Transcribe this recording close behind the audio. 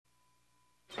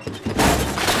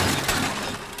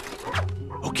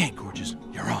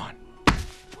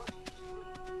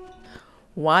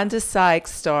Wanda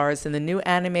Sykes stars in the new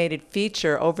animated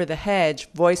feature Over the Hedge,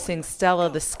 voicing Stella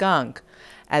the skunk.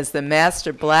 As the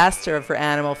master blaster of her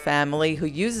animal family who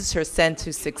uses her scent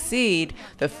to succeed,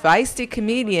 the feisty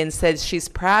comedian says she's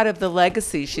proud of the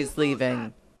legacy she's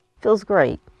leaving. Feels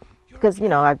great because, you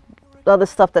know, the other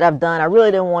stuff that I've done, I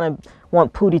really didn't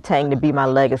want Pooty Tang to be my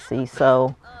legacy.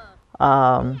 So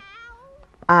I'm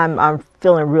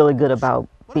feeling really good about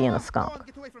being a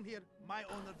skunk.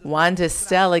 Wanda's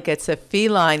Stella gets a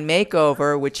feline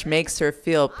makeover, which makes her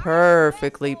feel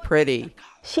perfectly pretty.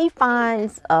 She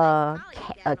finds a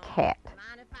cat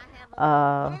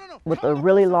with a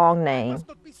really long name,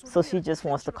 so she just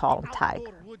wants to call him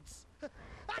Tiger.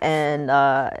 And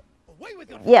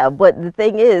yeah, but the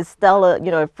thing is, Stella,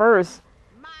 you know, at first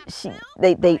she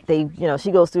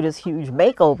goes through this huge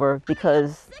makeover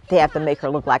because they have to make her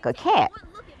look like a cat.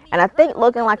 And I think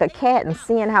looking like a cat and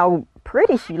seeing how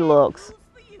pretty she looks,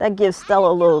 that gives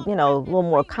Stella a little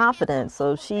more confidence.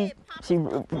 So she's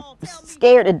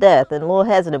scared to death and a little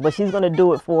hesitant, but she's going to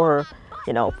do it for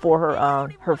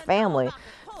her family.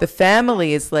 The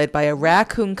family is led by a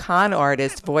raccoon con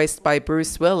artist voiced by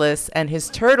Bruce Willis and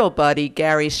his turtle buddy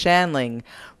Gary Shandling.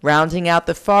 Rounding out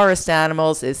the forest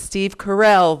animals is Steve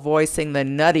Carell voicing the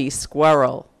nutty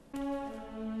squirrel.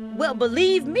 Well,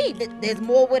 believe me, there's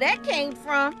more where that came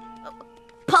from.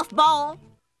 Puffball.